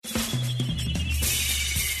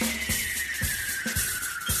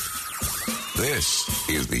This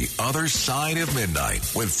is The Other Side of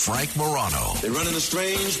Midnight with Frank Morano. They're running a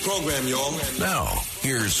strange program, y'all. Now,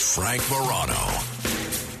 here's Frank Morano.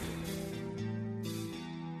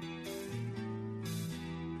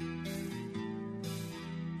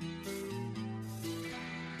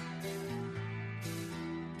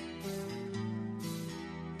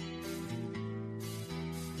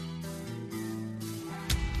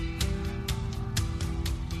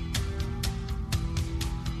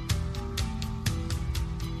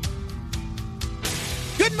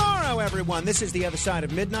 Everyone, this is The Other Side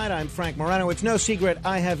of Midnight. I'm Frank Morano. It's no secret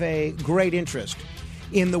I have a great interest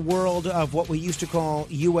in the world of what we used to call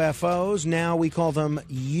UFOs. Now we call them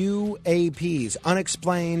UAPs,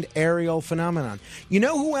 unexplained aerial phenomenon. You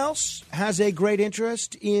know who else has a great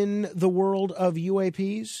interest in the world of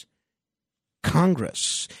UAPs?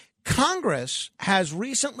 Congress. Congress has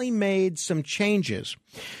recently made some changes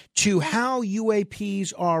to how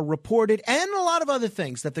UAPs are reported and a lot of other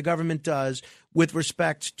things that the government does with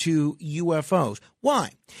respect to UFOs.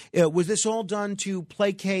 Why? Was this all done to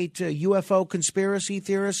placate UFO conspiracy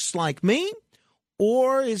theorists like me?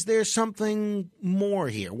 Or is there something more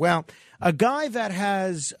here? Well, a guy that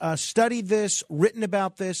has studied this, written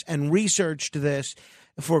about this, and researched this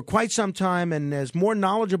for quite some time and is more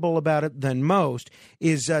knowledgeable about it than most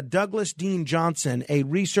is Douglas Dean Johnson, a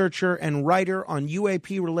researcher and writer on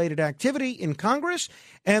UAP-related activity in Congress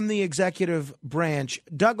and the executive branch.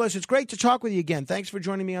 Douglas, it's great to talk with you again. Thanks for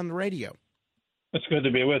joining me on the radio. It's good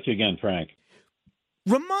to be with you again, Frank.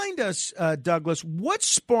 Remind us, Douglas, what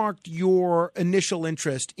sparked your initial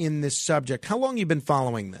interest in this subject? How long have you been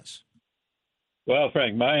following this? Well,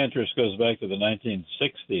 Frank, my interest goes back to the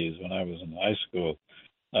 1960s when I was in high school.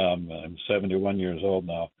 I'm 71 years old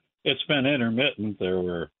now. It's been intermittent. There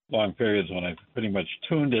were long periods when I pretty much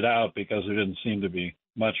tuned it out because there didn't seem to be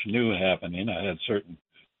much new happening. I had certain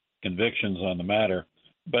convictions on the matter.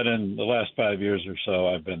 But in the last 5 years or so,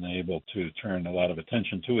 I've been able to turn a lot of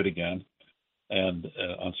attention to it again. And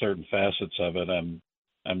on certain facets of it, I'm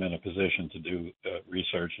in a position to do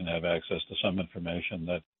research and have access to some information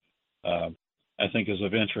that I think is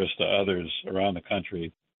of interest to others around the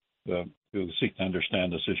country who seek to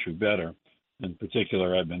understand this issue better. In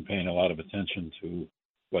particular, I've been paying a lot of attention to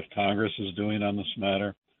what Congress is doing on this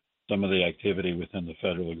matter, some of the activity within the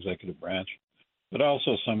federal executive branch, but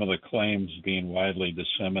also some of the claims being widely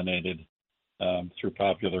disseminated through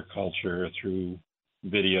popular culture, through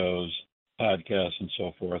videos, podcasts, and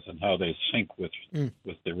so forth, and how they sync with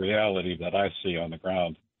the reality that I see on the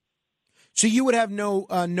ground. So you would have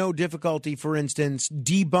no difficulty, for instance,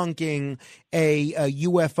 debunking a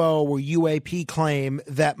UFO or UAP claim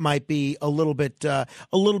that might be a little bit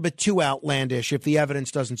too outlandish if the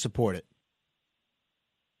evidence doesn't support it.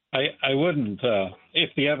 I wouldn't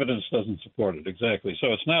if the evidence doesn't support it, exactly.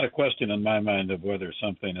 So it's not a question in my mind of whether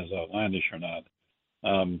something is outlandish or not.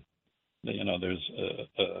 There's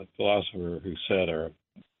a philosopher who said, or a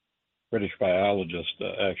British biologist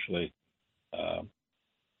actually,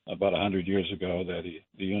 about 100 years ago, that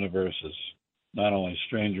the universe is not only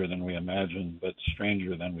stranger than we imagine, but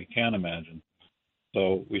stranger than we can imagine.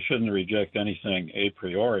 So we shouldn't reject anything a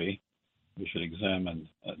priori. We should examine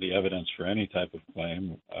the evidence for any type of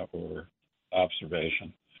claim or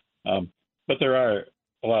observation. But there are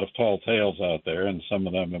a lot of tall tales out there, and some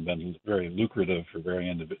of them have been very lucrative for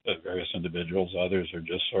various individuals. Others are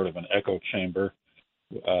just sort of an echo chamber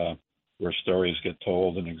where stories get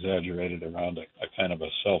told and exaggerated around a kind of a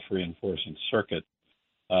self-reinforcing circuit.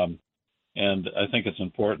 And I think it's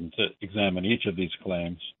important to examine each of these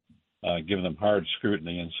claims, give them hard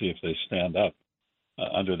scrutiny, and see if they stand up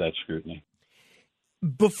under that scrutiny.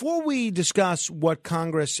 Before we discuss what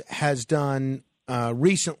Congress has done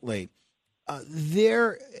recently,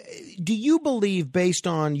 do you believe, based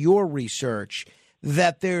on your research,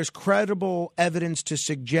 that there's credible evidence to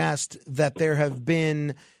suggest that there have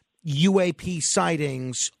been UAP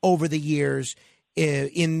sightings over the years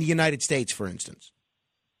in the United States, for instance?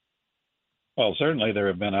 Well, certainly there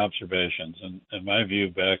have been observations, and in my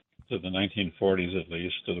view, back to the 1940s at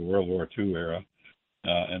least, to the World War II era,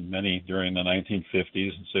 and many during the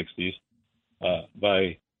 1950s and 60s,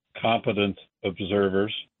 by competent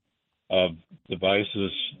observers of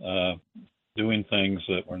devices doing things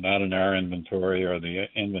that were not in our inventory or the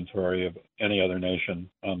inventory of any other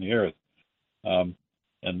nation on the earth.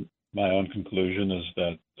 And my own conclusion is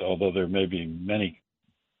that although there may be many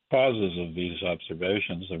causes of these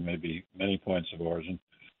observations, there may be many points of origin,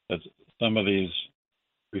 that some of these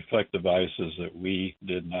reflect devices that we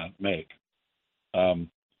did not make.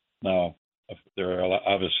 Now, there are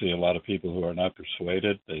obviously a lot of people who are not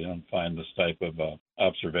persuaded. They don't find this type of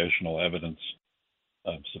observational evidence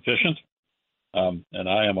sufficient. And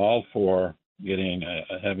I am all for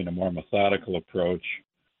having a more methodical approach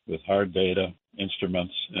with hard data,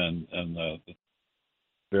 instruments, and the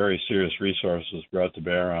very serious resources brought to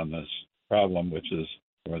bear on this problem,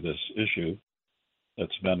 or this issue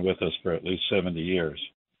that's been with us for at least 70 years.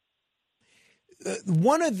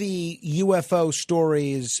 One of the UFO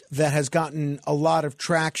stories that has gotten a lot of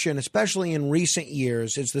traction, especially in recent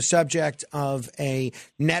years, is the subject of a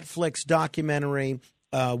Netflix documentary.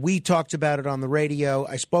 We talked about it on the radio.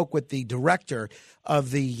 I spoke with the director of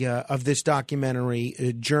this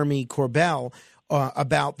documentary, Jeremy Corbell,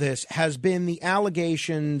 about this. Has been the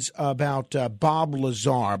allegations about Bob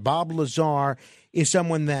Lazar. Bob Lazar is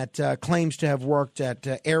someone that claims to have worked at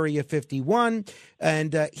Area 51,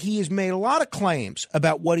 and he has made a lot of claims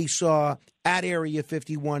about what he saw at Area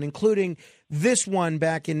 51, including this one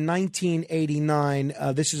back in 1989.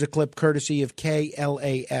 This is a clip courtesy of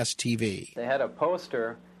KLAS-TV. They had a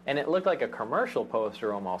poster, and it looked like a commercial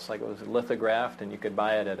poster almost, like it was lithographed, and you could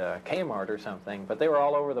buy it at a Kmart or something. But they were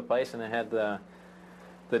all over the place, and it had the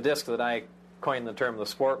disc that I coined the term the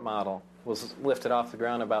sport model, was lifted off the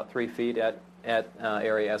ground about 3 feet at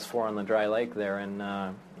Area S4 on the dry lake there, and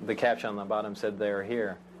the caption on the bottom said, "They're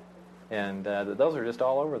here." And those are just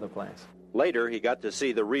all over the place. Later, he got to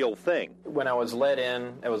see the real thing. When I was let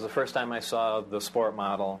in, it was the first time I saw the sport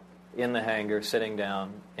model in the hangar sitting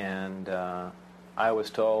down, and I was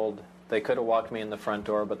told they could have walked me in the front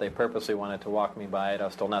door, but they purposely wanted to walk me by it. I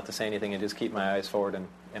was told not to say anything and just keep my eyes forward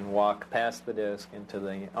and walk past the disc into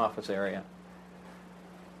the office area.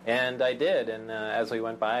 And I did, and as we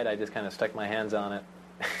went by it, I just kind of stuck my hands on it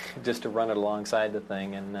just to run it alongside the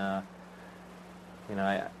thing, and that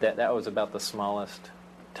was about the smallest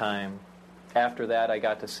time. After that, I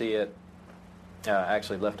got to see it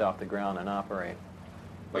actually lift off the ground and operate.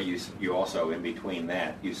 But you also, in between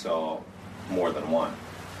that, you saw more than one.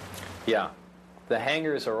 Yeah. The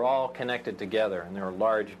hangars are all connected together, and there are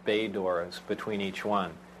large bay doors between each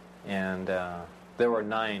one. And there were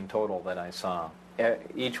 9 total that I saw,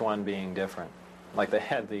 each one being different. Like they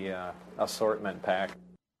had the assortment pack.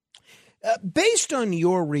 Based on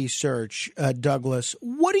your research, Douglas,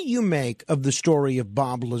 what do you make of the story of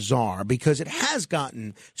Bob Lazar? Because it has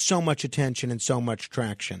gotten so much attention and so much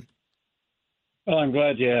traction. Well, I'm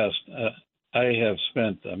glad you asked. I have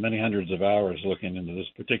spent many hundreds of hours looking into this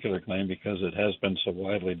particular claim because it has been so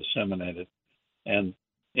widely disseminated. And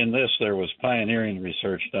in this, there was pioneering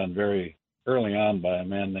research done very early on by a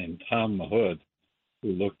man named Tom Mahood, who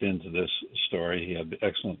looked into this story. He had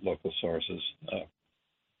excellent local sources,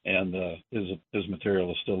 and his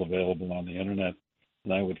material is still available on the internet.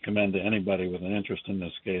 And I would commend to anybody with an interest in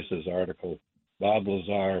this case his article, Bob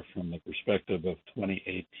Lazar from the Perspective of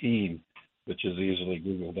 2018, which is easily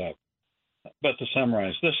Googled up. But to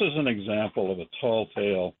summarize, this is an example of a tall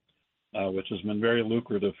tale which has been very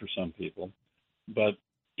lucrative for some people, but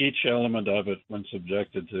each element of it, when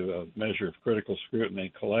subjected to a measure of critical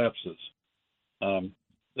scrutiny, collapses.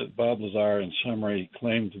 That Bob Lazar, in summary,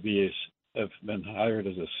 claimed to have been hired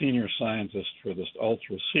as a senior scientist for this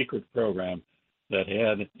ultra-secret program that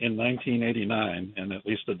had, in 1989, and at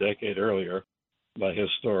least a decade earlier, by his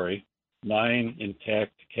story, 9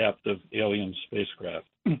 intact captive alien spacecraft,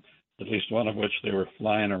 at least one of which they were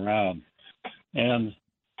flying around. And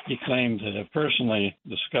he claimed to have personally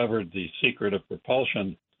discovered the secret of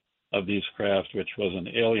propulsion of these craft, which was an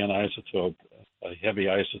alien isotope, a heavy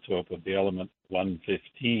isotope of the element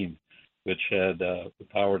 115, which had the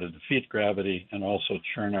power to defeat gravity and also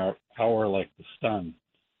churn out power like the sun,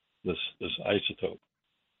 this isotope.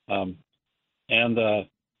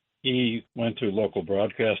 He went to local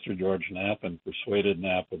broadcaster George Knapp and persuaded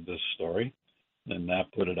Knapp of this story. Then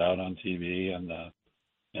Knapp put it out on TV,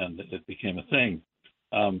 and it became a thing.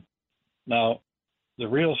 Now, the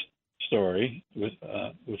real story,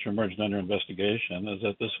 which emerged under investigation, is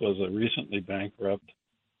that this was a recently bankrupt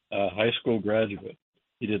high school graduate.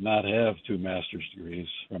 He did not have 2 master's degrees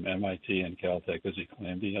from MIT and Caltech, as he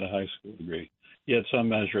claimed. He had a high school degree. He had some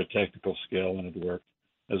measure of technical skill and had worked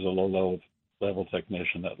as a low-level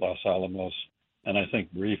technician at Los Alamos, and I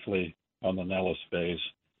think briefly on the Nellis base,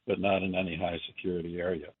 but not in any high-security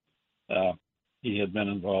area. He had been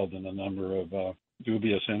involved in a number of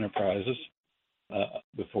dubious enterprises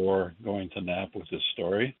before going to Knapp with his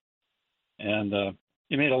story. And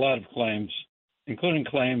he made a lot of claims, including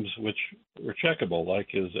claims which were checkable, like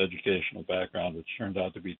his educational background, which turned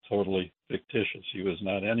out to be totally fictitious. He was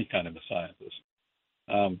not any kind of a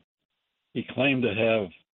scientist. He claimed to have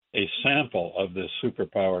a sample of this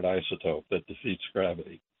superpowered isotope that defeats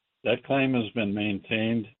gravity. That claim has been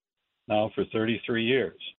maintained now for 33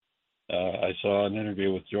 years. I saw an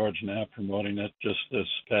interview with George Knapp promoting it just this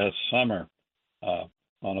past summer,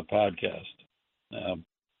 on a podcast.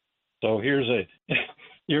 So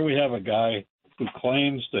here we have a guy who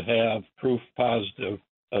claims to have proof positive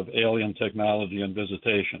of alien technology and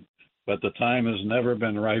visitation, but the time has never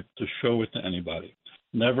been ripe to show it to anybody.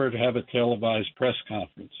 Never to have a televised press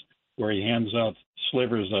conference where he hands out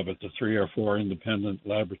slivers of it to 3 or 4 independent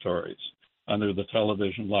laboratories under the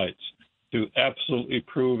television lights to absolutely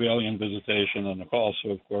prove alien visitation and also,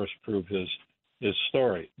 of course, prove his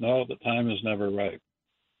story. No, the time is never ripe.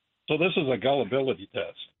 So this is a gullibility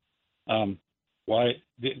test. Why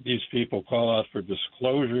these people call out for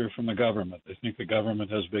disclosure from the government. They think the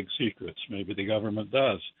government has big secrets. Maybe the government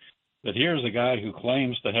does. But here's a guy who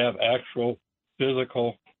claims to have actual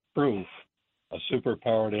physical proof, a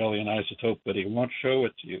superpowered alien isotope, but he won't show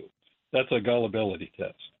it to you. That's a gullibility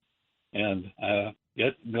test. And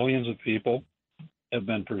yet millions of people have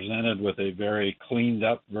been presented with a very cleaned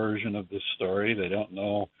up version of this story. They don't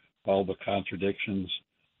know all the contradictions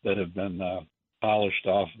that have been polished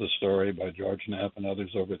off the story by George Knapp and others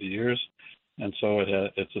over the years. And so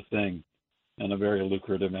it's a thing and a very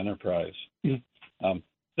lucrative enterprise.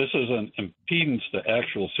 This is an impedance to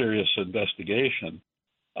actual serious investigation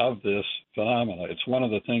of this phenomena. It's one of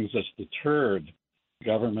the things that's deterred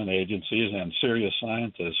government agencies and serious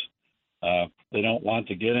scientists. They don't want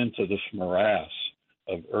to get into this morass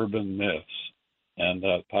of urban myths and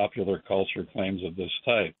popular culture claims of this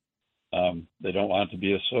type. They don't want to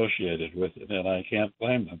be associated with it, and I can't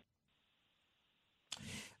blame them.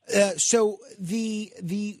 So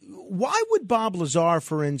why would Bob Lazar,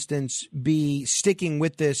 for instance, be sticking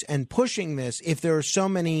with this and pushing this if there are so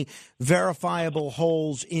many verifiable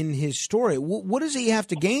holes in his story? What does he have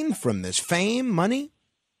to gain from this? Fame, money?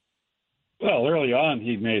 Well, early on,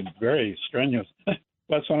 he made very strenuous.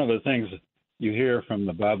 That's one of the things you hear from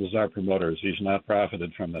the Bob Lazar promoters. He's not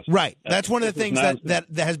profited from this. Right. That's one of the things that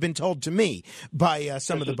has been told to me by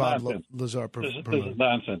some of the Bob Lazar promoters. This is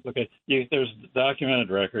nonsense. Okay, there's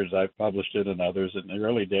documented records. I've published it and others. In the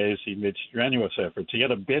early days, he made strenuous efforts. He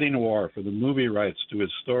had a bidding war for the movie rights to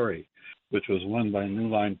his story, which was won by New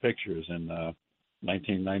Line Pictures in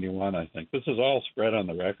 1991, I think. This is all spread on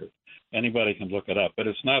the record. Anybody can look it up, but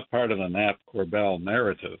it's not part of the Knapp Corbell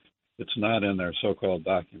narrative. It's not in their so-called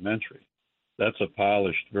documentary. That's a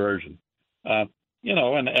polished version. And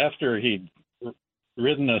after he'd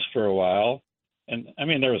ridden this for a while, and I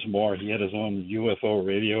mean, there was more. He had his own UFO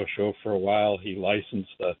radio show for a while. He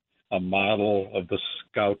licensed a model of the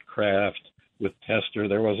scout craft with Tester.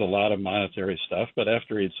 There was a lot of monetary stuff, but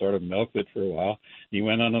after he'd sort of milked it for a while, he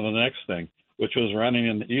went on to the next thing, which was running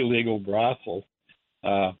an illegal brothel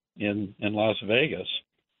in Las Vegas.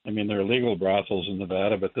 I mean, there are legal brothels in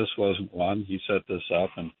Nevada, but this wasn't one. He set this up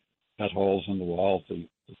and cut holes in the wall to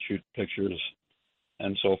shoot pictures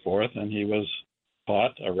and so forth, and he was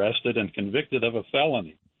caught, arrested, and convicted of a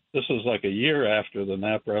felony. This was like a year after the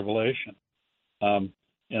Knapp revelation. And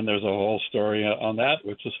there's a whole story on that,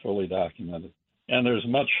 which is fully documented. And there's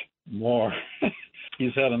much more.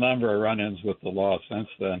 He's had a number of run-ins with the law since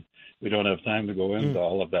then. We don't have time to go into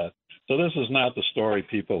all of that. So this is not the story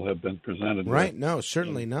people have been presented with. Right, no,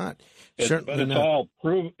 certainly not. But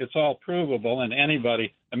it's all provable, and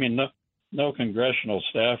anybody, I mean, no congressional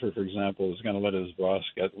staffer, for example, is going to let his boss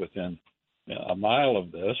get within a mile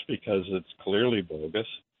of this because it's clearly bogus.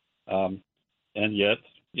 And yet,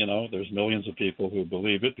 there's millions of people who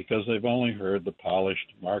believe it because they've only heard the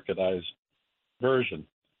polished, marketized version.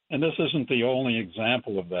 And this isn't the only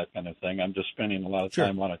example of that kind of thing. I'm just spending a lot of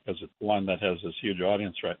time on it because it's one that has this huge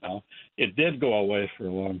audience right now. It did go away for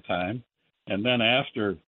a long time. And then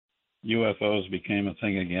after UFOs became a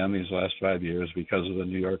thing again these last 5 years because of the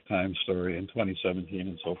New York Times story in 2017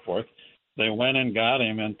 and so forth, they went and got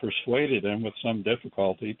him and persuaded him with some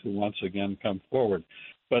difficulty to once again come forward.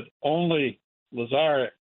 But only Lazar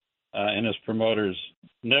and his promoters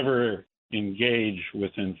never engage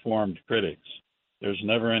with informed critics. There's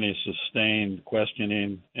never any sustained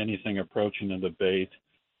questioning, anything approaching a debate.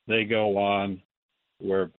 They go on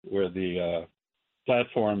where the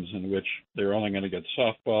platforms in which they're only going to get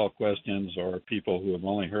softball questions or people who have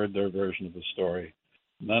only heard their version of the story.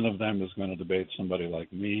 None of them is going to debate somebody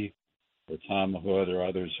like me or Tom Hood or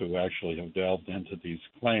others who actually have delved into these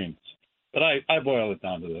claims. But I boil it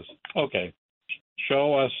down to this. Okay,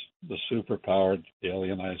 show us the superpowered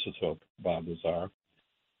alien isotope, Bob Lazar.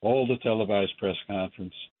 Hold a televised press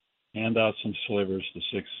conference, hand out some slivers to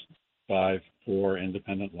 6, 5, 4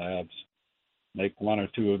 independent labs, make 1 or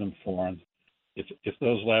 2 of them foreign. If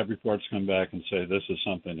those lab reports come back and say this is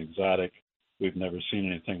something exotic, we've never seen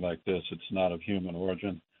anything like this, it's not of human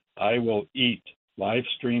origin, I will eat, live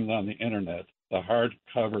streamed on the internet, the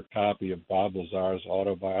hardcover copy of Bob Lazar's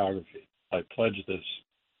autobiography. I pledge this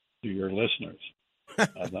to your listeners.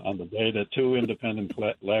 On the day that 2 independent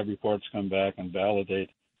lab reports come back and validate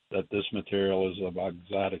that this material is of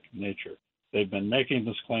exotic nature. They've been making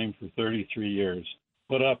this claim for 33 years.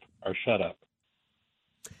 Put up or shut up.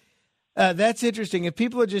 That's interesting. If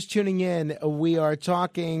people are just tuning in, we are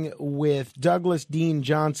talking with Douglas Dean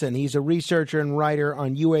Johnson. He's a researcher and writer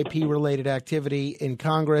on UAP-related activity in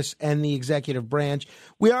Congress and the executive branch.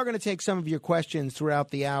 We are going to take some of your questions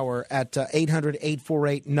throughout the hour at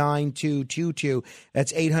 800-848-9222.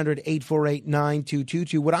 That's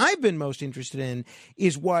 800-848-9222. What I've been most interested in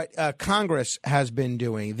is what Congress has been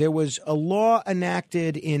doing. There was a law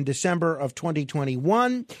enacted in December of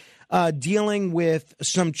 2021 dealing with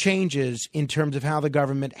some changes in terms of how the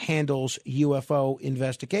government handles UFO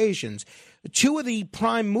investigations. 2 of the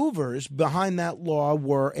prime movers behind that law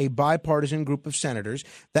were a bipartisan group of senators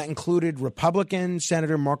that included Republican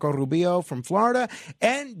Senator Marco Rubio from Florida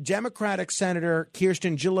and Democratic Senator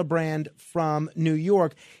Kirsten Gillibrand from New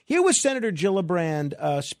York. Here was Senator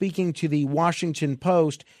Gillibrand speaking to the Washington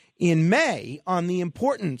Post in May on the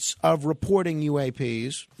importance of reporting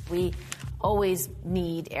UAPs. We always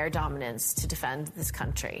need air dominance to defend this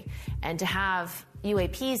country. And to have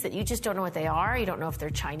UAPs that you just don't know what they are, you don't know if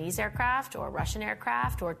they're Chinese aircraft or Russian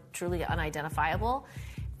aircraft or truly unidentifiable,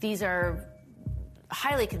 these are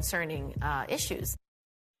highly concerning issues.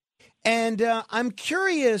 And I'm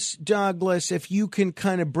curious, Douglas, if you can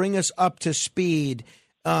kind of bring us up to speed.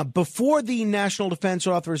 Before the National Defense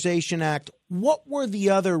Authorization Act, what were the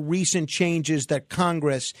other recent changes that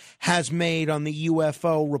Congress has made on the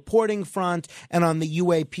UFO reporting front and on the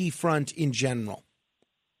UAP front in general?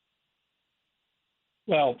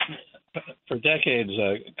 Well, for decades,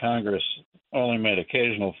 Congress only made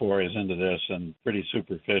occasional forays into this and pretty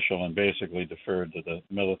superficial and basically deferred to the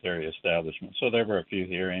military establishment. So there were a few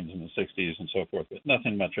hearings in the 60s and so forth, but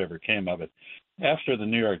nothing much ever came of it. After the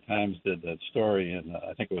New York Times did that story in,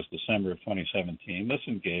 I think it was December of 2017, this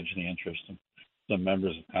engaged the interest of some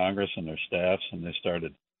members of Congress and their staffs, and they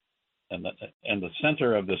started. And the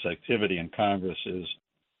center of this activity in Congress is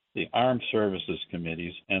the Armed Services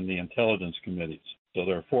Committees and the Intelligence Committees. So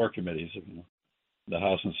there are 4 committees. The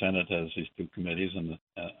House and Senate has these 2 committees, and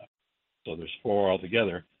so there's 4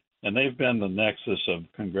 altogether. And they've been the nexus of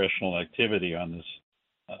congressional activity on this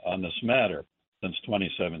matter since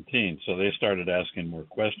 2017. So they started asking more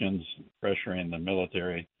questions, pressuring the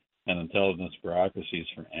military and intelligence bureaucracies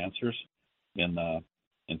for answers. In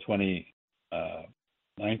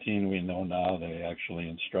 2019, we know now they actually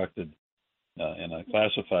instructed in a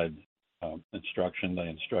classified instruction. They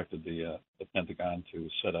instructed the Pentagon to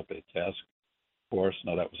set up a task force.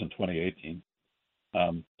 No, that was in 2018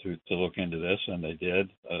 to look into this, and they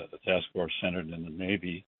did. The task force centered in the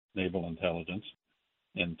Navy, naval intelligence.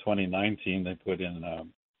 In 2019, they put in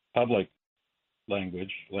public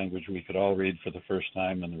language we could all read for the first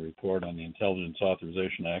time in the report on the Intelligence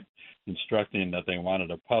Authorization Act, instructing that they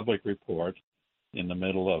wanted a public report in the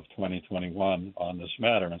middle of 2021 on this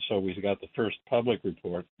matter. And so we got the first public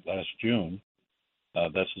report last June,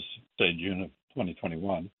 that's to say June of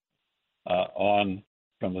 2021,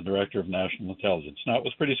 from the Director of National Intelligence. Now, it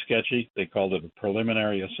was pretty sketchy. They called it a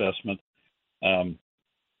preliminary assessment.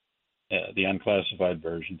 The unclassified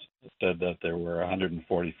versions said that there were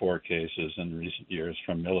 144 cases in recent years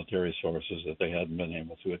from military sources that they hadn't been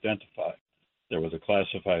able to identify. There was a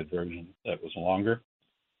classified version that was longer,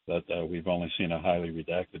 but we've only seen a highly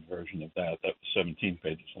redacted version of that. That was 17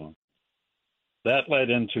 pages long. That led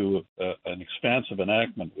into an expansive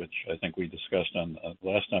enactment, which I think we discussed on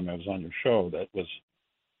last time I was on your show. That was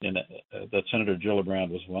that Senator Gillibrand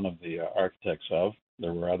was one of the architects of.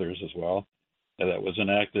 There were others as well. That was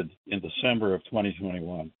enacted in December of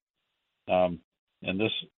 2021, and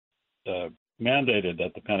this mandated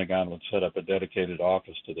that the Pentagon would set up a dedicated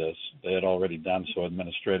office to this. They had already done so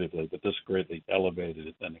administratively, but this greatly elevated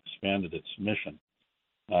it and expanded its mission.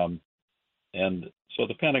 And so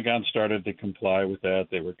the Pentagon started to comply with that.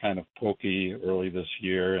 They were kind of pokey early this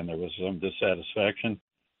year, and there was some dissatisfaction.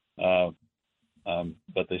 But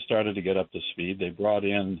they started to get up to speed. They brought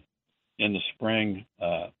in the spring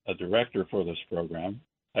a director for this program.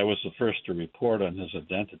 I was the first to report on his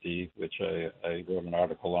identity, which I wrote an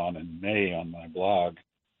article on in May on my blog.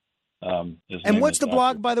 And what's the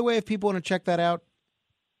blog, by the way, if people want to check that out?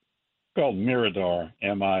 It's called Mirador,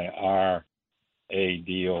 Mirador.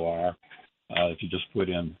 If you just put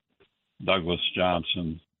in Douglas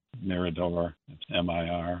Johnson, Mirador, it's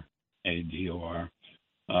Mirador.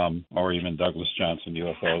 Or even Douglas Johnson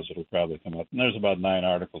UFOs, it'll probably come up. And there's about 9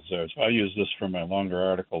 articles there. So I use this for my longer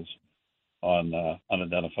articles on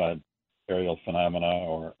unidentified aerial phenomena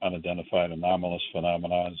or unidentified anomalous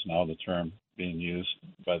phenomena is now the term being used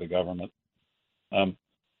by the government.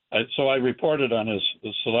 So I reported on his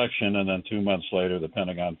selection, and then 2 months later, the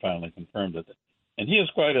Pentagon finally confirmed it. And he has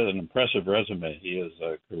quite an impressive resume. He is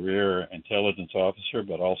a career intelligence officer,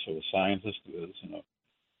 but also a scientist who has,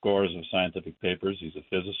 scores of scientific papers. He's a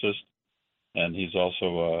physicist, and he's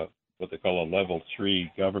also what they call a level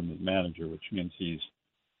 3 government manager, which means he's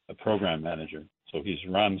a program manager. So he's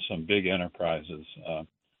run some big enterprises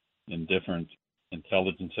in different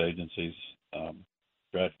intelligence agencies,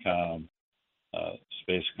 Stratcom,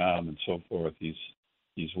 Spacecom, and so forth.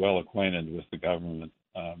 He's well acquainted with the government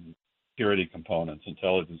security components,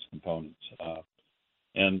 intelligence components,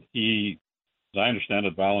 and he, as I understand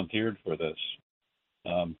it, volunteered for this,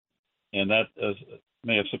 and that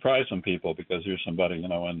may have surprised some people because here's somebody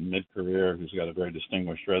in mid-career who's got a very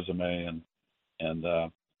distinguished resume and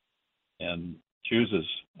chooses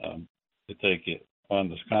to take it on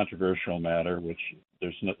this controversial matter, which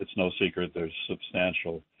it's no secret there's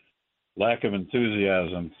substantial lack of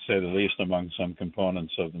enthusiasm, to say the least, among some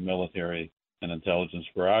components of the military and intelligence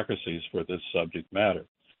bureaucracies for this subject matter.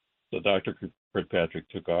 So Dr. Kirkpatrick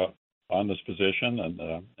took on this position,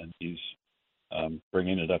 and he's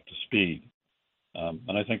bringing it up to speed.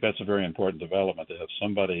 And I think that's a very important development, to have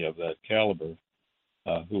somebody of that caliber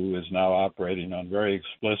who is now operating on very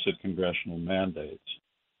explicit congressional mandates.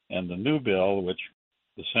 And the new bill, which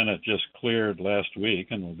the Senate just cleared last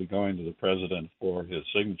week and will be going to the president for his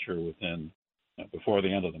signature before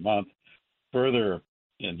the end of the month, further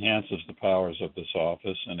enhances the powers of this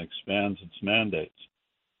office and expands its mandates.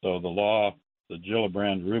 So the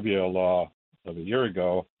Gillibrand-Rubio law of a year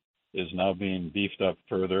ago, is now being beefed up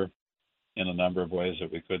further in a number of ways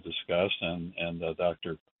that we could discuss, and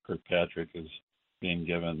Dr. Kirkpatrick is being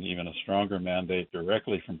given even a stronger mandate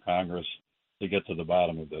directly from Congress to get to the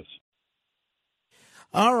bottom of this.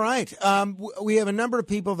 All right. We have a number of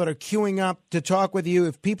people that are queuing up to talk with you.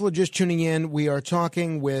 If people are just tuning in, we are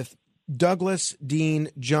talking with Douglas Dean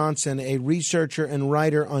Johnson, a researcher and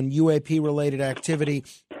writer on UAP-related activity,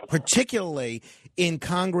 particularly in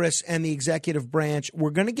Congress and the executive branch. We're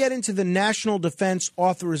going to get into the National Defense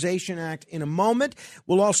Authorization Act in a moment.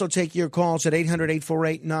 We'll also take your calls at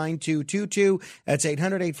 800-848-9222. That's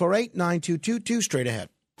 800-848-9222. Straight ahead.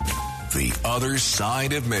 The Other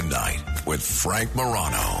Side of Midnight with Frank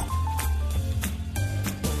Morano.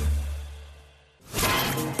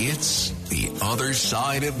 It's The Other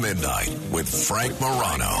Side of Midnight with Frank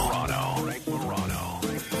Morano.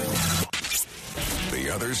 The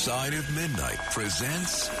Other Side of Midnight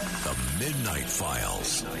presents The Midnight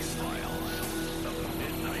Files.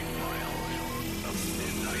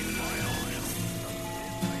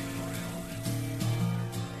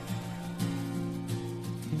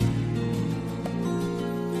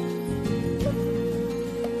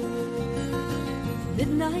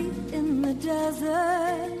 Midnight in the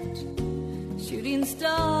desert, shooting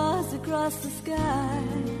stars across the sky.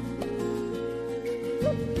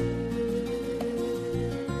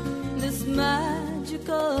 This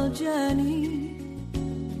magical journey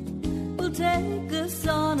will take us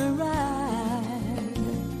on a ride,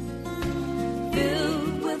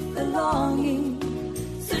 filled with the longing,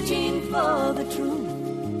 searching for the truth.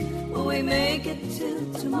 Will we make it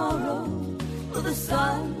to tomorrow? Will the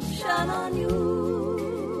sun shine on you?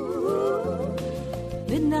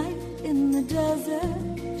 Midnight in the desert,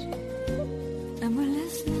 and we're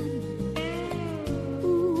listening.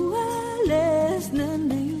 Ooh, we're listening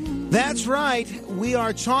to you. That's right. We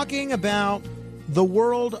are talking about the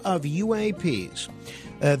world of UAPs.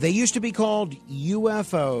 They used to be called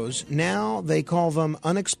UFOs. Now they call them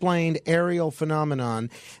unexplained aerial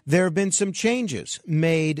phenomenon. There have been some changes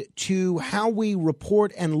made to how we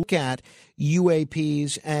report and look at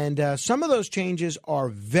UAPs, and some of those changes are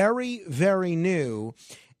very, very new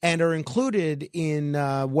and are included in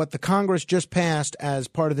what the Congress just passed as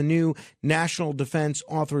part of the new National Defense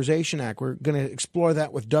Authorization Act. We're going to explore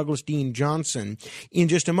that with Douglas Dean Johnson in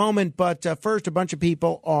just a moment. But first, a bunch of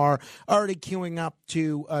people are already queuing up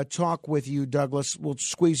to talk with you, Douglas. We'll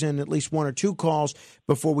squeeze in at least one or two calls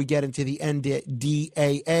before we get into the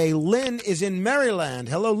NDAA. Lynn is in Maryland.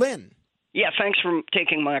 Hello, Lynn. Yeah, thanks for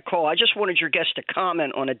taking my call. I just wanted your guest to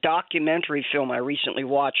comment on a documentary film I recently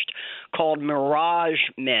watched called Mirage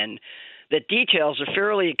Men that details a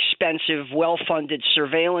fairly expensive, well-funded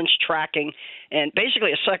surveillance, tracking, and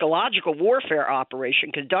basically a psychological warfare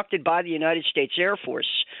operation conducted by the United States Air Force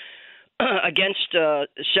against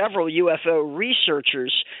several UFO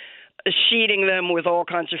researchers, seeding them with all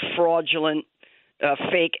kinds of fraudulent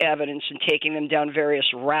fake evidence and taking them down various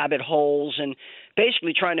rabbit holes and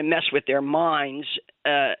basically trying to mess with their minds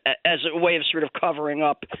as a way of sort of covering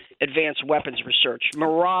up advanced weapons research.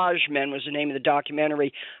 Mirage Men was the name of the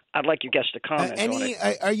documentary. I'd like your guest to comment on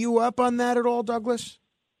it. Are you up on that at all, Douglas?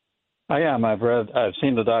 I am. I've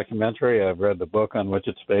seen the documentary. I've read the book on which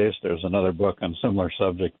it's based. There's another book on similar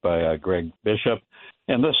subject by Greg Bishop.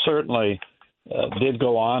 And this certainly did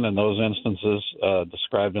go on in those instances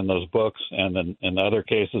described in those books and in other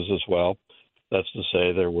cases as well. That's to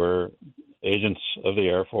say there were agents of the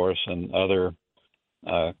Air Force and other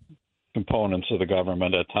components of the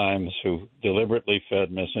government at times who deliberately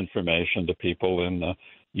fed misinformation to people in the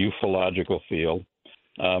ufological field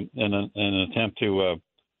in an attempt to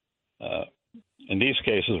in these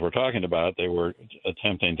cases we're talking about, they were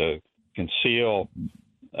attempting to conceal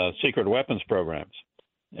secret weapons programs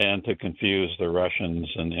and to confuse the Russians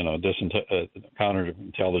and,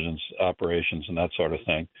 counterintelligence operations and that sort of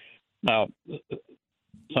thing. Now,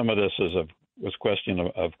 some of this was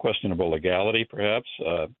of questionable legality, perhaps,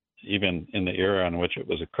 even in the era in which it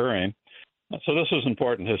was occurring. So this is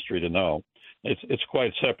important history to know. It's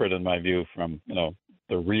quite separate, in my view, from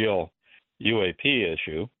the real UAP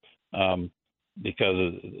issue.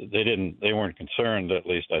 Because they weren't concerned, at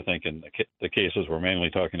least I think in the cases we're mainly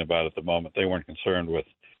talking about at the moment, they weren't concerned with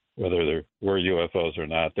whether there were UFOs or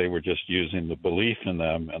not. They were just using the belief in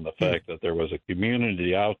them and the fact that there was a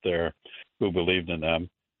community out there who believed in them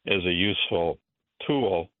as a useful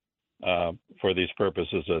tool for these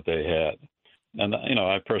purposes that they had. And,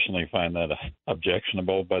 I personally find that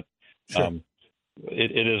objectionable, but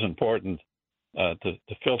it is important to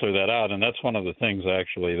filter that out. And that's one of the things,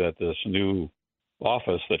 actually, that this new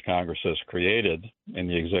office that Congress has created in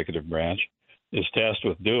the executive branch is tasked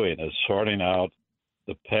with doing, is sorting out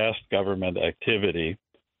the past government activity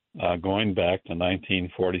going back to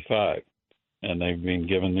 1945. And they've been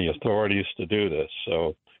given the authorities to do this.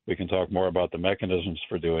 So we can talk more about the mechanisms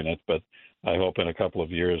for doing it, but I hope in a couple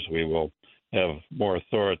of years we will have more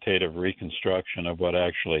authoritative reconstruction of what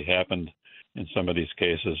actually happened in some of these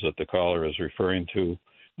cases that the caller is referring to,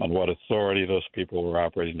 on what authority those people were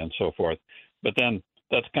operating and so forth. But then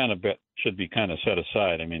that's should be kind of set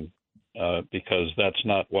aside. I mean, because that's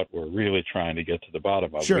not what we're really trying to get to the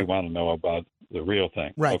bottom of. Sure. We want to know about the real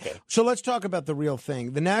thing. Right. Okay. So let's talk about the real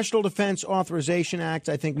thing. The National Defense Authorization Act,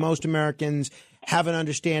 I think most Americans have an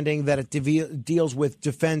understanding that it deals with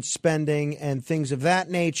defense spending and things of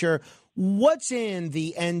that nature. What's in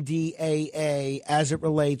the NDAA as it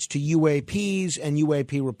relates to UAPs and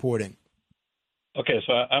UAP reporting? Okay,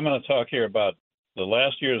 so I'm going to talk here about the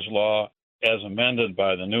last year's law as amended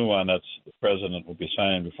by the new one that the president will be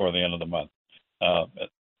signing before the end of the month,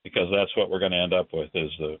 because that's what we're going to end up with is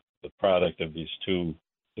the product of these two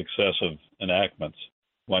successive enactments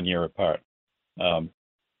 1 year apart.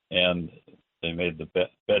 And they made the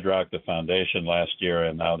bedrock the foundation last year,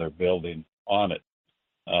 and now they're building on it,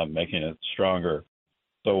 making it stronger.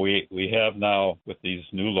 So we have now, with these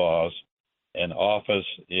new laws, an office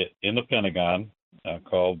in the Pentagon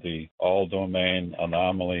called the All-Domain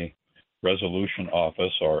Anomaly Resolution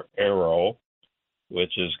Office, or ARROW,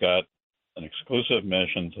 which has got an exclusive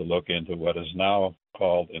mission to look into what is now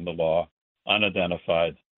called in the law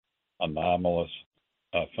unidentified anomalous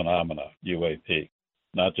phenomena, UAP.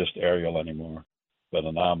 Not just aerial anymore, but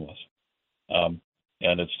anomalous. And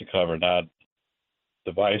it's to cover not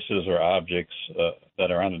devices or objects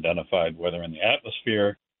that are unidentified, whether in the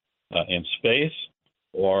atmosphere, in space,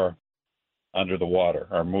 or under the water,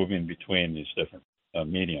 or moving between these different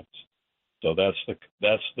mediums. So that's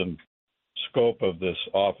the scope of this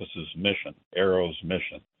office's mission, ARROW's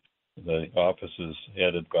mission. The office is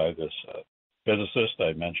headed by this physicist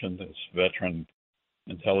I mentioned, this veteran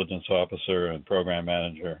intelligence officer and program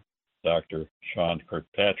manager, Dr. Sean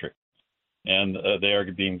Kirkpatrick. And they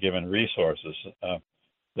are being given resources.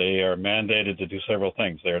 They are mandated to do several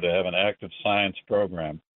things. They are to have an active science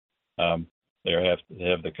program. They have to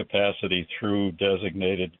have the capacity through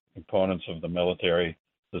designated components of the military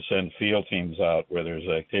to send field teams out where there's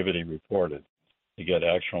activity reported to get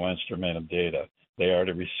actual instrumented data. They are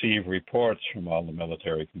to receive reports from all the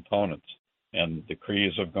military components. And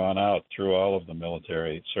decrees have gone out through all of the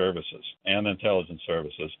military services and intelligence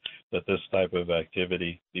services that this type of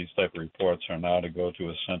activity, these type of reports are now to go to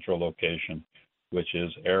a central location, which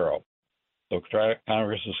is ARROW. So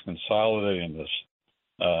Congress is consolidating this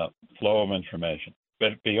flow of information.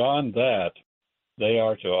 But beyond that, they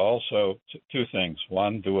are to also, two things.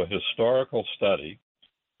 One, do a historical study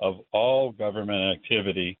of all government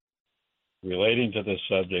activity relating to this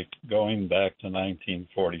subject going back to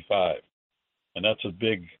 1945. And that's a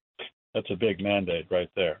big mandate right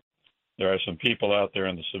there. there are some people out there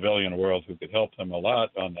in the civilian world who could help them a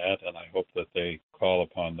lot on that, and I hope that they call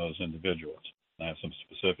upon those individuals. I have some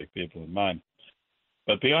specific people in mind.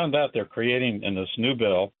 But beyond that, they're creating in this new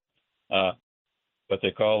bill what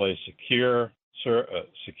they call a secure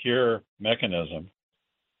mechanism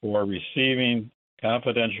for receiving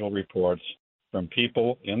confidential reports from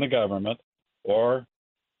people in the government or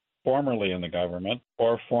formerly in the government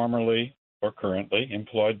or formerly or currently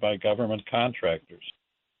employed by government contractors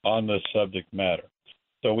on this subject matter.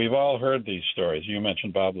 So we've all heard these stories. You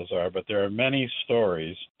mentioned Bob Lazar, but there are many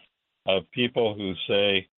stories of people who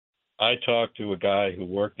say, I talked to a guy who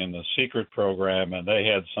worked in the secret program and they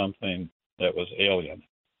had something that was alien.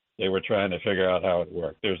 They were trying to figure out how it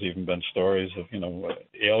worked. There's even been stories of,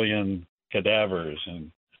 alien cadavers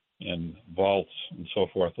in vaults and so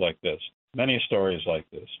forth like this. Many stories like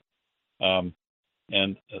this.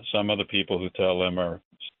 And some of the people who tell them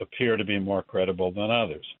appear to be more credible than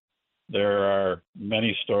others. There are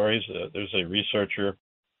many stories. There's a researcher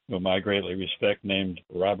whom I greatly respect named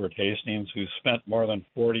Robert Hastings, who spent more than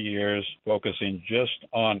 40 years focusing just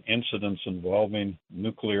on incidents involving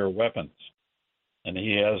nuclear weapons. And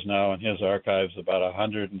he has now in his archives about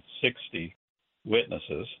 160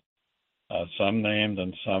 witnesses, some named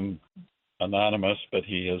and some anonymous, but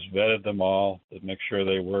he has vetted them all to make sure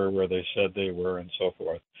they were where they said they were and so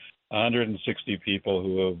forth. 160 people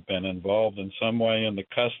who have been involved in some way in the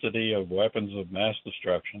custody of weapons of mass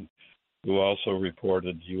destruction, who also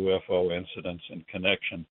reported UFO incidents in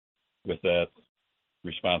connection with that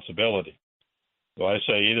responsibility. So I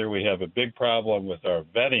say either we have a big problem with our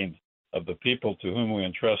vetting of the people to whom we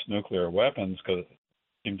entrust nuclear weapons, because there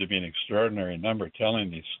seem to be an extraordinary number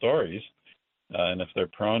telling these stories, and if they're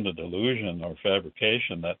prone to delusion or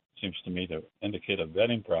fabrication, that seems to me to indicate a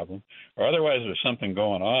vetting problem, or otherwise there's something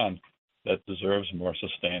going on that deserves more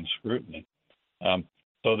sustained scrutiny.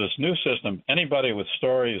 So this new system, anybody with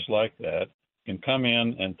stories like that can come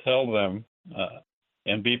in and tell them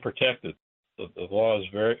and be protected. The law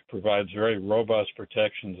provides very robust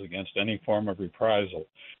protections against any form of reprisal.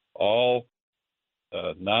 All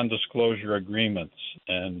non-disclosure agreements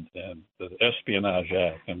and the Espionage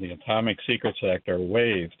Act and the Atomic Secrets Act are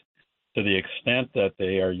waived to the extent that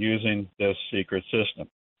they are using this secret system,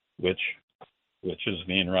 which is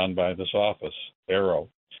being run by this office, ARROW.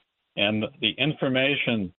 And the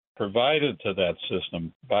information provided to that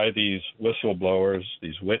system by these whistleblowers,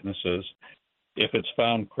 these witnesses, if it's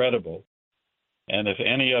found credible, and if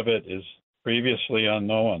any of it is previously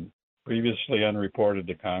unknown, previously unreported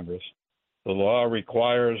to Congress, the law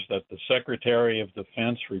requires that the Secretary of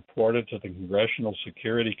Defense report it to the Congressional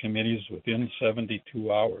Security Committees within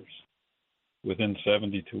 72 hours. Within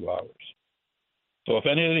 72 hours. So if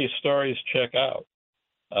any of these stories check out,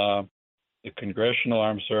 the Congressional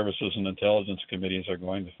Armed Services and Intelligence Committees are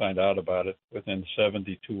going to find out about it within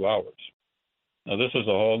 72 hours. Now, this is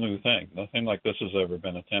a whole new thing. Nothing like this has ever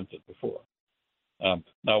been attempted before.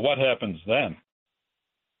 Now, what happens then?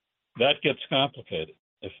 That gets complicated.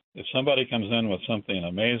 If somebody comes in with something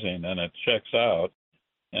amazing and it checks out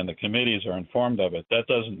and the committees are informed of it, that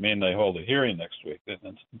doesn't mean they hold a hearing next week.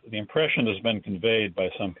 The impression has been conveyed by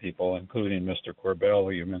some people, including Mr. Corbell,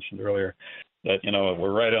 who you mentioned earlier, that,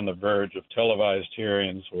 we're right on the verge of televised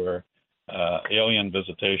hearings where alien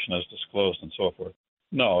visitation is disclosed and so forth.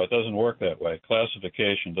 No, it doesn't work that way.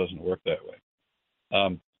 Classification doesn't work that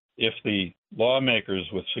way. If the lawmakers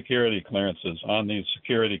with security clearances on these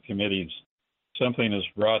security committees, something is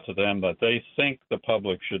brought to them that they think the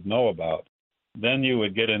public should know about, then you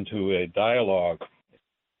would get into a dialogue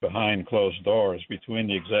behind closed doors between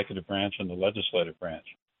the executive branch and the legislative branch.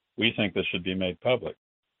 We think this should be made public.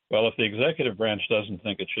 Well, if the executive branch doesn't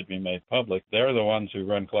think it should be made public, they're the ones who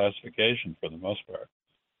run classification for the most part.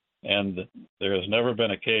 And there has never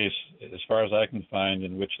been a case, as far as I can find,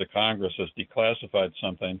 in which the Congress has declassified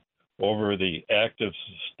something over the active,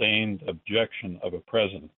 sustained objection of a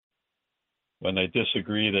president. When they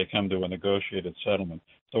disagree, they come to a negotiated settlement.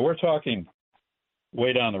 So we're talking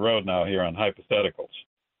way down the road now here on hypotheticals.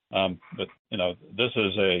 But this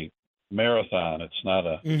is a marathon. It's not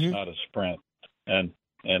a sprint. And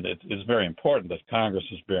it is very important that Congress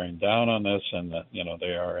is bearing down on this, and that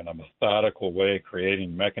they are in a methodical way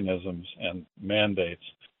creating mechanisms and mandates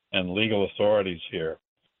and legal authorities here,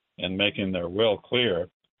 and making their will clear.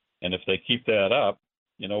 And if they keep that up,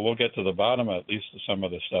 we'll get to the bottom at least of some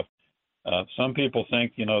of this stuff. Some people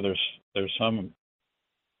think there's some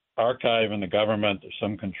archive in the government or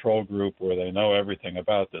some control group where they know everything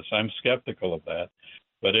about this. I'm skeptical of that,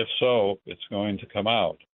 but if so, it's going to come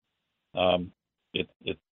out.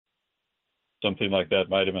 Something like that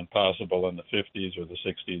might have been possible in the 50s or the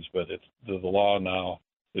 60s, but the law now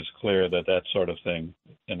it's clear that that sort of thing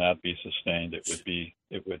cannot be sustained.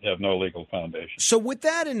 It would have no legal foundation. So with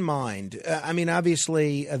that in mind, I mean,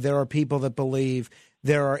 obviously there are people that believe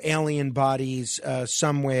there are alien bodies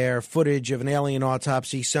somewhere, footage of an alien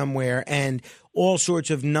autopsy somewhere, and all sorts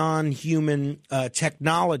of non-human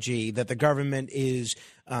technology that the government is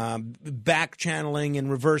back-channeling and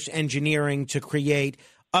reverse engineering to create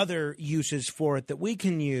other uses for it that we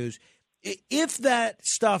can use. If that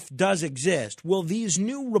stuff does exist, will these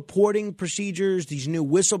new reporting procedures, these new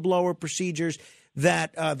whistleblower procedures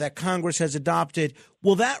that Congress has adopted,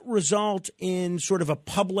 will that result in sort of a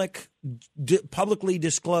publicly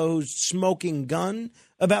disclosed smoking gun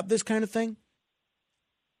about this kind of thing?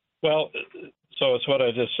 Well, so it's what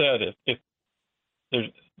I just said. If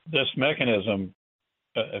there's this mechanism,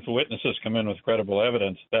 if witnesses come in with credible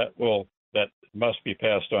evidence, that must be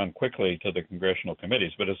passed on quickly to the congressional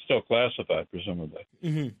committees, but it's still classified, presumably.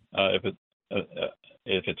 Mm-hmm.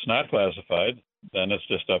 If it's not classified, then it's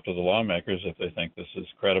just up to the lawmakers if they think this is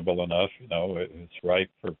credible enough. It's right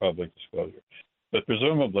for public disclosure. But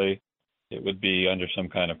presumably, it would be under some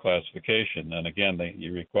kind of classification. And again,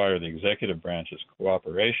 you require the executive branch's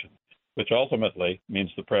cooperation, which ultimately means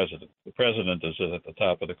the president. The president is at the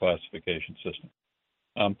top of the classification system.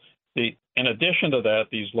 In addition to that,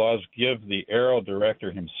 these laws give the Aero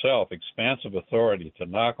director himself expansive authority to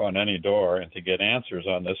knock on any door and to get answers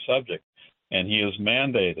on this subject. And he is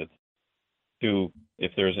mandated to,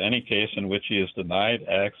 if there's any case in which he is denied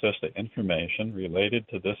access to information related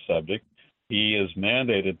to this subject, he is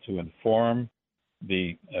mandated to inform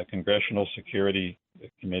the Congressional Security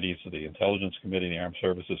Committees, the Intelligence Committee, the Armed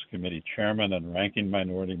Services Committee chairman and ranking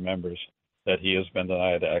minority members that he has been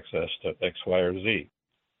denied access to X, Y, or Z.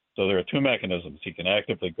 So there are two mechanisms. He can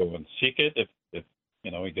actively go and seek it if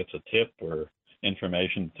he gets a tip or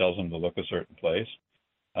information tells him to look a certain place.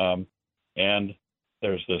 And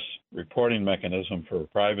there's this reporting mechanism for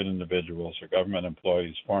private individuals or government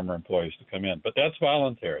employees, former employees, to come in. But that's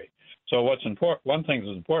voluntary. So one thing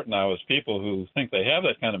that's important now is people who think they have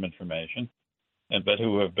that kind of information, but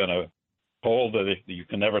who have been told that you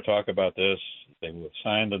can never talk about this, they will have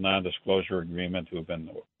signed a non-disclosure agreement, who have been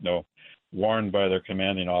warned by their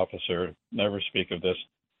commanding officer, never speak of this.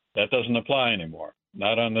 That doesn't apply anymore.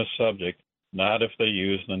 Not on this subject, not if they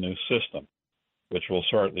use the new system, which will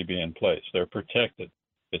shortly be in place. They're protected.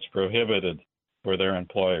 It's prohibited for their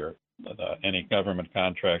employer, any government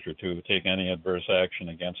contractor, to take any adverse action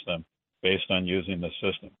against them based on using the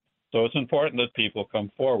system. So it's important that people come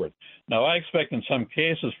forward. Now, I expect in some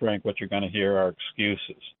cases, Frank, what you're going to hear are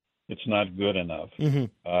excuses. It's not good enough.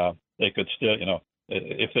 Mm-hmm. They could still,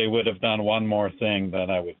 if they would have done one more thing, then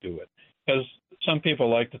I would do it. Because some people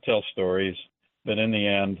like to tell stories, but in the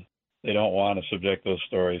end, they don't want to subject those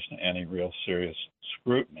stories to any real serious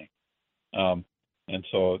scrutiny. And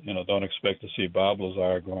so, don't expect to see Bob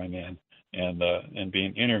Lazar going in and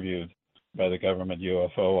being interviewed by the government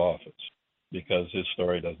UFO office, because his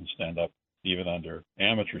story doesn't stand up even under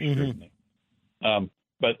amateur scrutiny.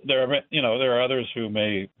 But there are others who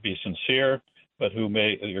may be sincere, but who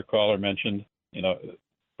your caller mentioned,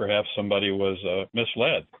 perhaps somebody was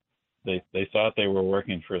misled. They thought they were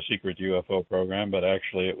working for a secret UFO program, but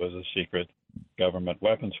actually it was a secret government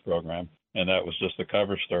weapons program, and that was just the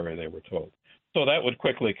cover story they were told. So that would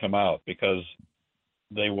quickly come out because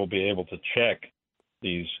they will be able to check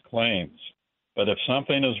these claims. But if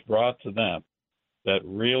something is brought to them that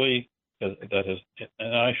really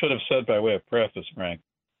and I should have said by way of preface, Frank,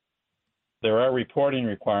 there are reporting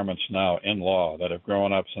requirements now in law that have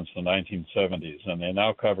grown up since the 1970s, and they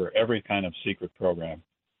now cover every kind of secret program,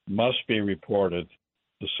 must be reported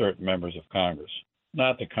to certain members of Congress.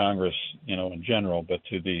 Not to Congress, in general, but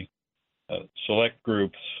to the select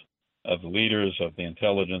groups of leaders of the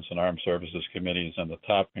Intelligence and Armed Services Committees and the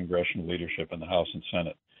top congressional leadership in the House and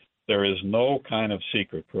Senate. There is no kind of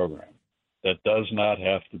secret program that does not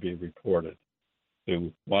have to be reported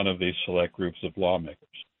to one of these select groups of lawmakers.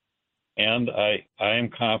 And I am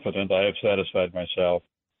confident, I have satisfied myself,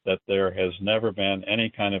 that there has never been any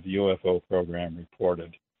kind of UFO program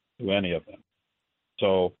reported to any of them.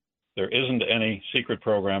 So there isn't any secret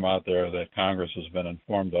program out there that Congress has been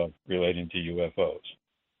informed of relating to UFOs.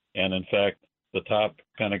 And in fact, the top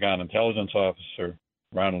Pentagon intelligence officer,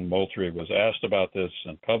 Ronald Moultrie, was asked about this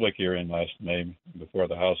in public hearing last May before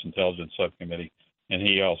the House Intelligence Subcommittee, and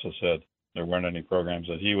he also said there weren't any programs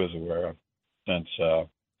that he was aware of since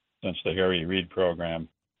the Harry Reid program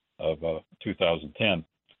of 2010.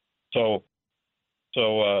 So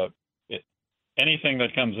anything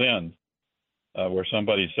that comes in where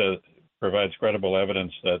somebody says provides credible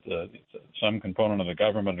evidence that some component of the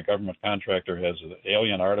government, a government contractor, has an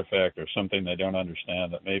alien artifact or something they don't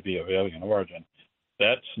understand that may be of alien origin.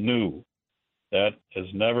 That's new. That has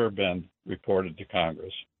never been reported to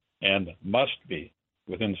Congress and must be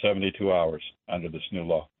within 72 hours under this new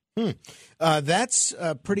law. That's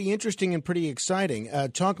pretty interesting and pretty exciting.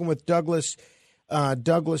 Talking with Douglas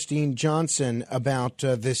Dean Johnson about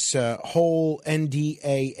this whole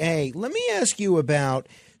NDAA. Let me ask you about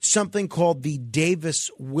something called the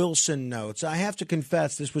Davis-Wilson notes. I have to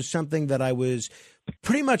confess this was something that I was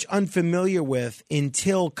pretty much unfamiliar with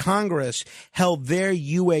until Congress held their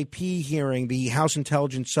UAP hearing, the House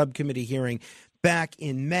Intelligence Subcommittee hearing, back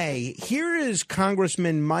in May. Here is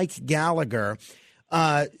Congressman Mike Gallagher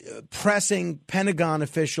pressing Pentagon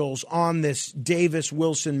officials on this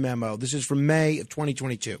Davis-Wilson memo. This is from May of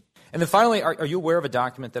 2022. And then finally, are you aware of a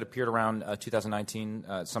document that appeared around 2019,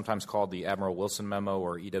 sometimes called the Admiral Wilson memo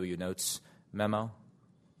or EW Notes memo?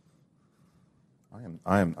 I am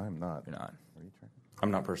not. You're not. Are you trying?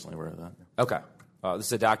 I'm not personally aware of that. Okay. This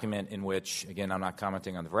is a document in which, again, I'm not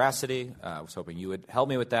commenting on the veracity. I was hoping you would help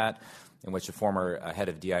me with that, in which the former head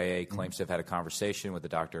of DIA claims to have had a conversation with the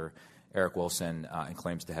Dr. Eric Wilson and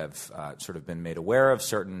claims to have sort of been made aware of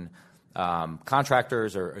certain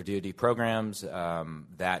contractors or DoD programs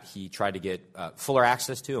that he tried to get fuller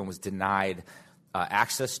access to and was denied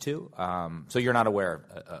access to. So you're not aware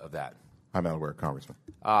of that? I'm not aware, Congressman.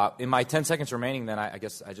 In my 10 seconds remaining, then, I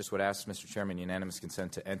guess I just would ask, Mr. Chairman, unanimous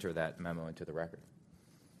consent to enter that memo into the record.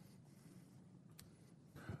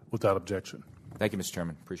 Without objection. Thank you, Mr.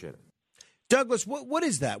 Chairman. Appreciate it. Douglas, what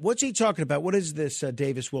is that? What's he talking about? What is this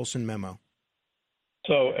Davis-Wilson memo?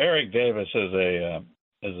 So Eric Davis is a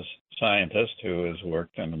scientist who has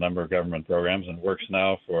worked in a number of government programs and works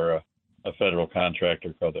now for a federal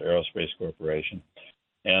contractor called the Aerospace Corporation.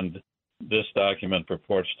 And this document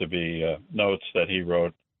purports to be notes that he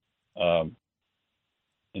wrote in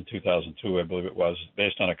 2002, I believe it was,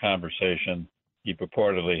 based on a conversation he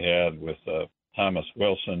purportedly had with Thomas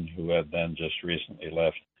Wilson, who had then just recently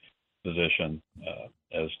left position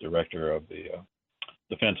as director of the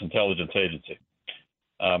Defense Intelligence Agency.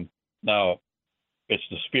 Now, it's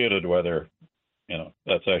disputed whether,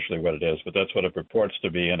 that's actually what it is, but that's what it purports to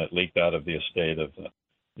be, and it leaked out of the estate of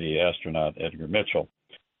the astronaut Edgar Mitchell.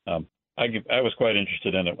 I was quite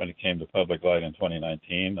interested in it when it came to public light in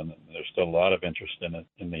 2019, and there's still a lot of interest in it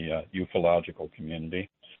in the ufological community.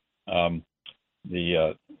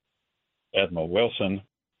 The Admiral Wilson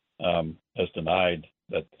has denied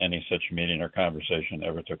that any such meeting or conversation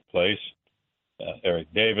ever took place.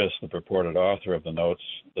 Eric Davis, the purported author of the notes,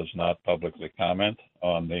 does not publicly comment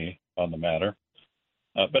on the matter.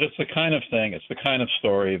 But it's the kind of thing, it's the kind of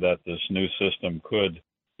story that this new system could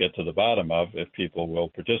get to the bottom of if people will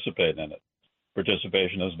participate in it.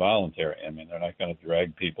 Participation is voluntary. I mean, they're not going to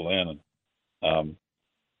drag people in.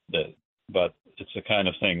 But it's the kind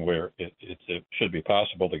of thing where it should be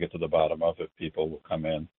possible to get to the bottom of if people will come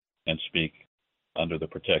in and speak under the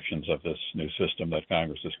protections of this new system that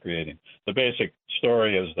Congress is creating. The basic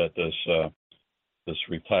story is that this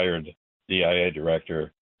retired DIA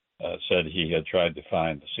director said he had tried to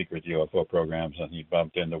find the secret UFO programs, and he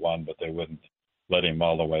bumped into one, but they wouldn't let him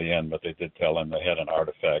all the way in. But they did tell him they had an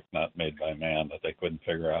artifact not made by man, that they couldn't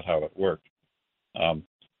figure out how it worked. And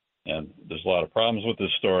there's a lot of problems with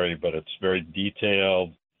this story, but it's very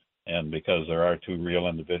detailed. And because there are two real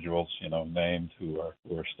individuals, named who are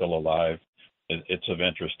still alive, it's of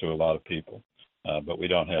interest to a lot of people. But we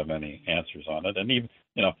don't have any answers on it. And even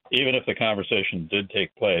if the conversation did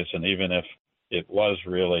take place, and even if it was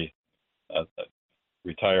really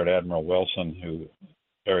retired Admiral Wilson who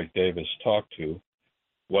Eric Davis talked to,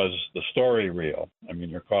 was the story real? I mean,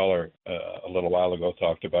 your caller a little while ago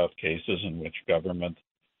talked about cases in which government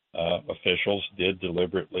officials did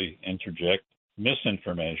deliberately interject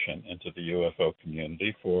misinformation into the UFO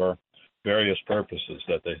community for various purposes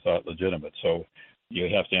that they thought legitimate. So you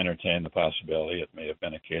have to entertain the possibility it may have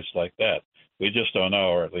been a case like that. We just don't know,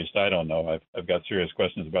 or at least I don't know. I've got serious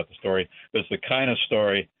questions about the story, but it's the kind of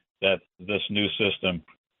story that this new system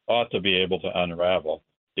ought to be able to unravel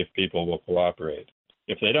if people will cooperate.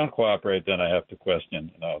 If they don't cooperate, then I have to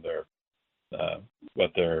question,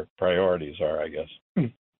 what their priorities are, I guess.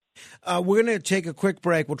 We're going to take a quick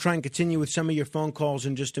break. We'll try and continue with some of your phone calls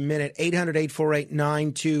in just a minute.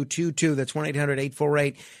 800-848-9222. That's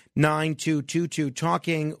 1-800-848-9222.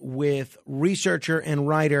 Talking with researcher and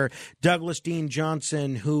writer Douglas Dean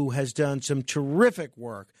Johnson, who has done some terrific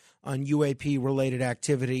work on UAP-related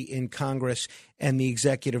activity in Congress and the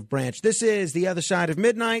executive branch. This is The Other Side of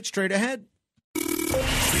Midnight. Straight ahead.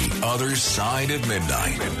 The Other Side of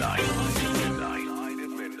Midnight.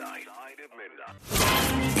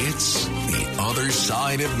 It's The Other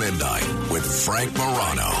Side of Midnight with Frank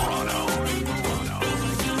Morano.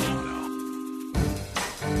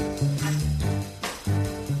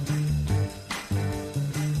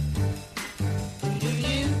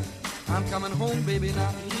 I'm coming home, baby,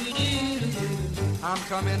 now. I'm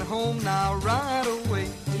coming home now, right away.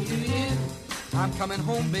 I'm coming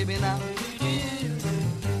home, baby, now.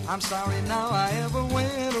 I'm sorry now I ever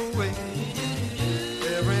went away.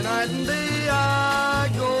 Every night and day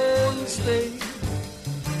I go and stay.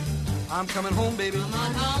 I'm coming home, baby. Come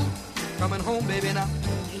on home. Coming home, baby, now.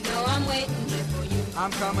 You know I'm waiting here for you.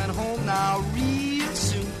 I'm coming home now real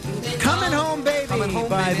soon. Coming Home Baby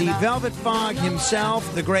by the Velvet Fog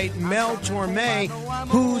himself, the great Mel Torme,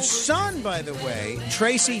 whose son, by the way,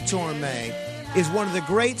 Tracy Torme, is one of the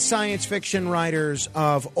great science fiction writers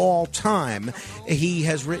of all time. He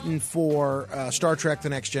has written for Star Trek The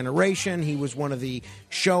Next Generation. He was one of the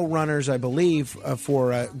showrunners, I believe,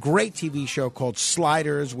 for a great TV show called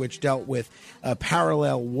Sliders, which dealt with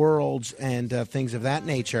parallel worlds and things of that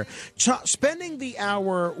nature. Spending the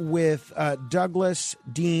hour with Douglas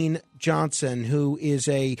Dean Johnson, who is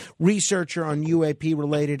a researcher on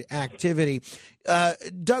UAP-related activity.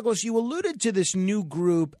 Douglas, you alluded to this new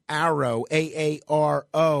group, AARO,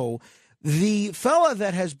 A-A-R-O. The fella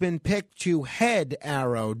that has been picked to head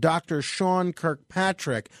AARO, Dr. Sean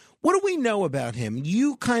Kirkpatrick, what do we know about him?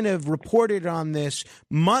 You kind of reported on this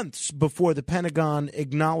months before the Pentagon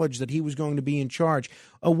acknowledged that he was going to be in charge.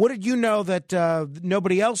 What did you know that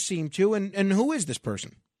nobody else seemed to, and who is this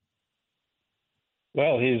person?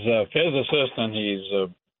 Well, he's a physicist, and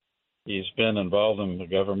he's been involved in the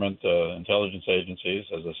government intelligence agencies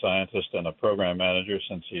as a scientist and a program manager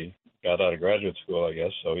since he got out of graduate school, I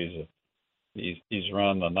guess. So he's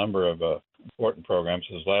run a number of important programs.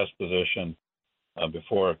 His last position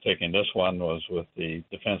before taking this one was with the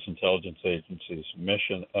Defense Intelligence Agency's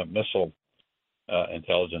Missile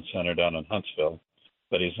Intelligence Center down in Huntsville.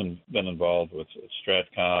 But he's been involved with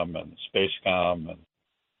Stratcom and Spacecom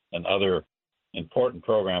and other important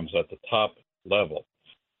programs at the top level.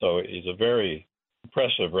 So he's a very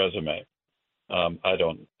impressive resume.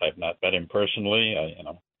 I've not met him personally.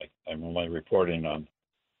 I'm only reporting on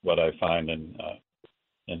what I find in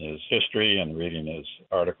his history and reading his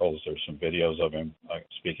articles. There's some videos of him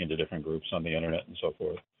speaking to different groups on the internet and so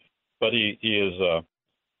forth. But he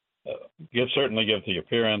certainly gives the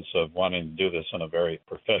appearance of wanting to do this in a very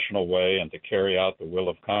professional way and to carry out the will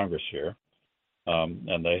of Congress here.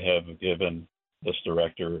 And they have given this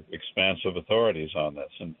director expansive authorities on this.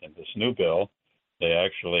 In this new bill, they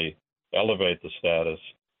actually elevate the status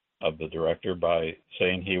of the director by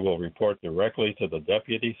saying he will report directly to the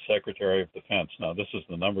Deputy Secretary of Defense. Now, this is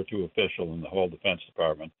the number 2 official in the whole Defense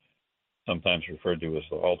Department, sometimes referred to as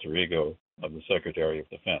the alter ego of the Secretary of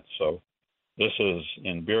Defense. So this is,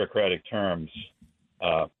 in bureaucratic terms,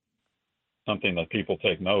 something that people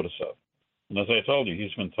take notice of. And as I told you,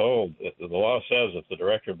 he's been told, the law says if the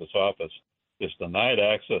director of this office is denied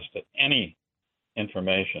access to any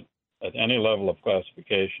information at any level of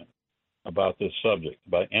classification about this subject,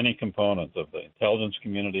 by any component of the intelligence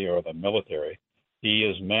community or the military, he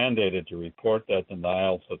is mandated to report that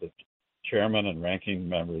denial to the chairman and ranking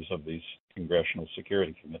members of these congressional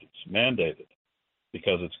security committees. Mandated,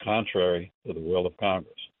 because it's contrary to the will of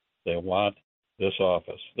Congress. They want this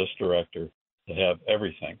office, this director, to have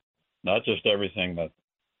everything, not just everything that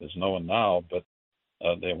is known now, but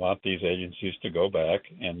they want these agencies to go back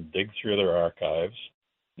and dig through their archives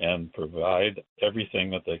and provide everything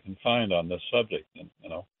that they can find on this subject. And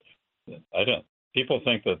people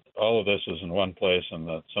think that all of this is in one place and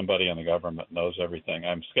that somebody in the government knows everything.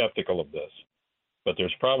 I'm skeptical of this, but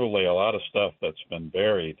there's probably a lot of stuff that's been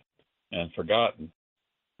buried and forgotten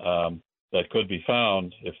that could be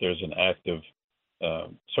found if there's an active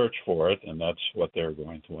search for it, and that's what they're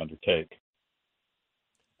going to undertake.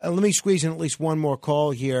 Let me squeeze in at least one more call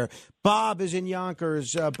here. Bob is in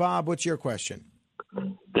Yonkers. Bob, what's your question?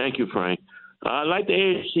 Thank you, Frank. I'd like to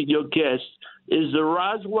ask your guest, is the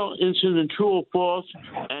Roswell incident true or false?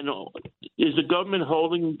 And is the government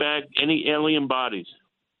holding back any alien bodies?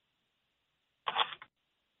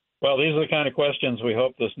 Well, these are the kind of questions we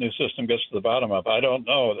hope this new system gets to the bottom of. I don't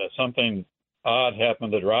know. That something odd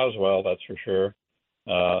happened at Roswell, that's for sure,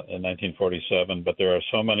 in 1947. But there are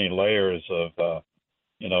so many layers of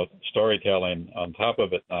storytelling on top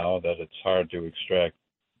of it now that it's hard to extract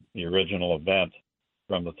the original event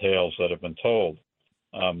from the tales that have been told.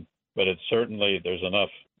 But it's certainly, there's enough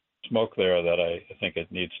smoke there that I think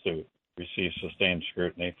it needs to receive sustained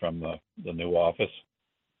scrutiny from the new office.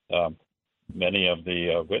 Many of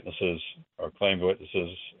the witnesses or claimed witnesses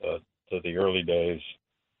to the early days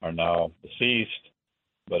are now deceased.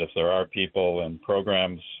 But if there are people in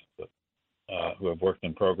programs who have worked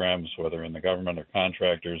in programs, whether in the government or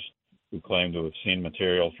contractors, who claim to have seen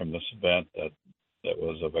material from this event that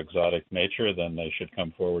was of exotic nature, then they should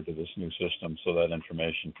come forward to this new system so that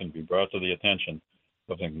information can be brought to the attention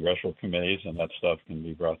of the congressional committees and that stuff can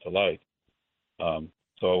be brought to light.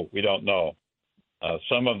 So we don't know.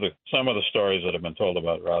 Some of the stories that have been told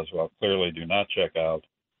about Roswell clearly do not check out,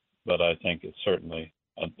 but I think it's certainly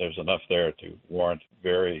there's enough there to warrant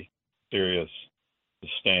very serious,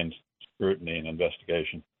 sustained scrutiny and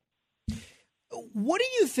investigation. What do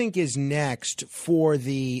you think is next for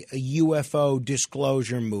the UFO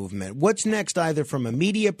disclosure movement? What's next, either from a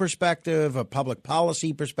media perspective, a public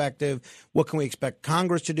policy perspective? What can we expect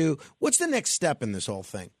Congress to do? What's the next step in this whole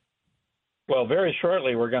thing? Well, very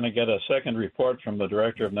shortly, we're going to get a second report from the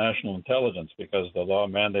Director of National Intelligence because the law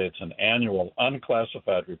mandates an annual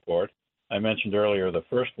unclassified report. I mentioned earlier the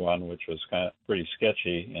first one, which was kind of pretty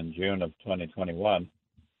sketchy in June of 2021.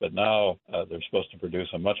 But now they're supposed to produce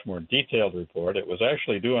a much more detailed report. It was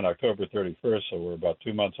actually due on October 31st, so we're about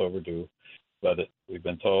 2 months overdue. But we've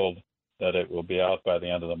been told that it will be out by the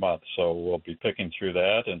end of the month. So we'll be picking through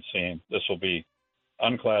that and seeing this will be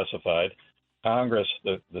unclassified. Congress,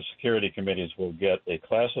 the security committees will get a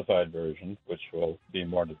classified version, which will be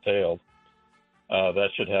more detailed. That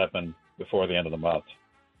should happen before the end of the month.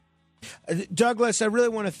 Douglas, I really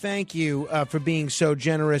want to thank you for being so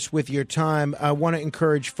generous with your time. I want to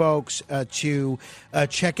encourage folks to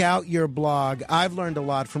check out your blog. I've learned a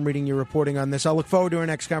lot from reading your reporting on this. I'll look forward to our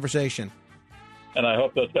next conversation. And I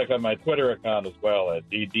hope they'll check out my Twitter account as well at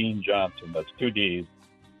Dean Johnson. That's 2 Ds,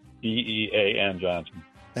 DEAN Johnson.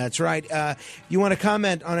 That's right. If you want to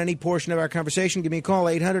comment on any portion of our conversation, give me a call,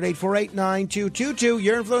 800-848-9222.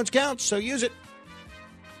 Your influence counts, so use it.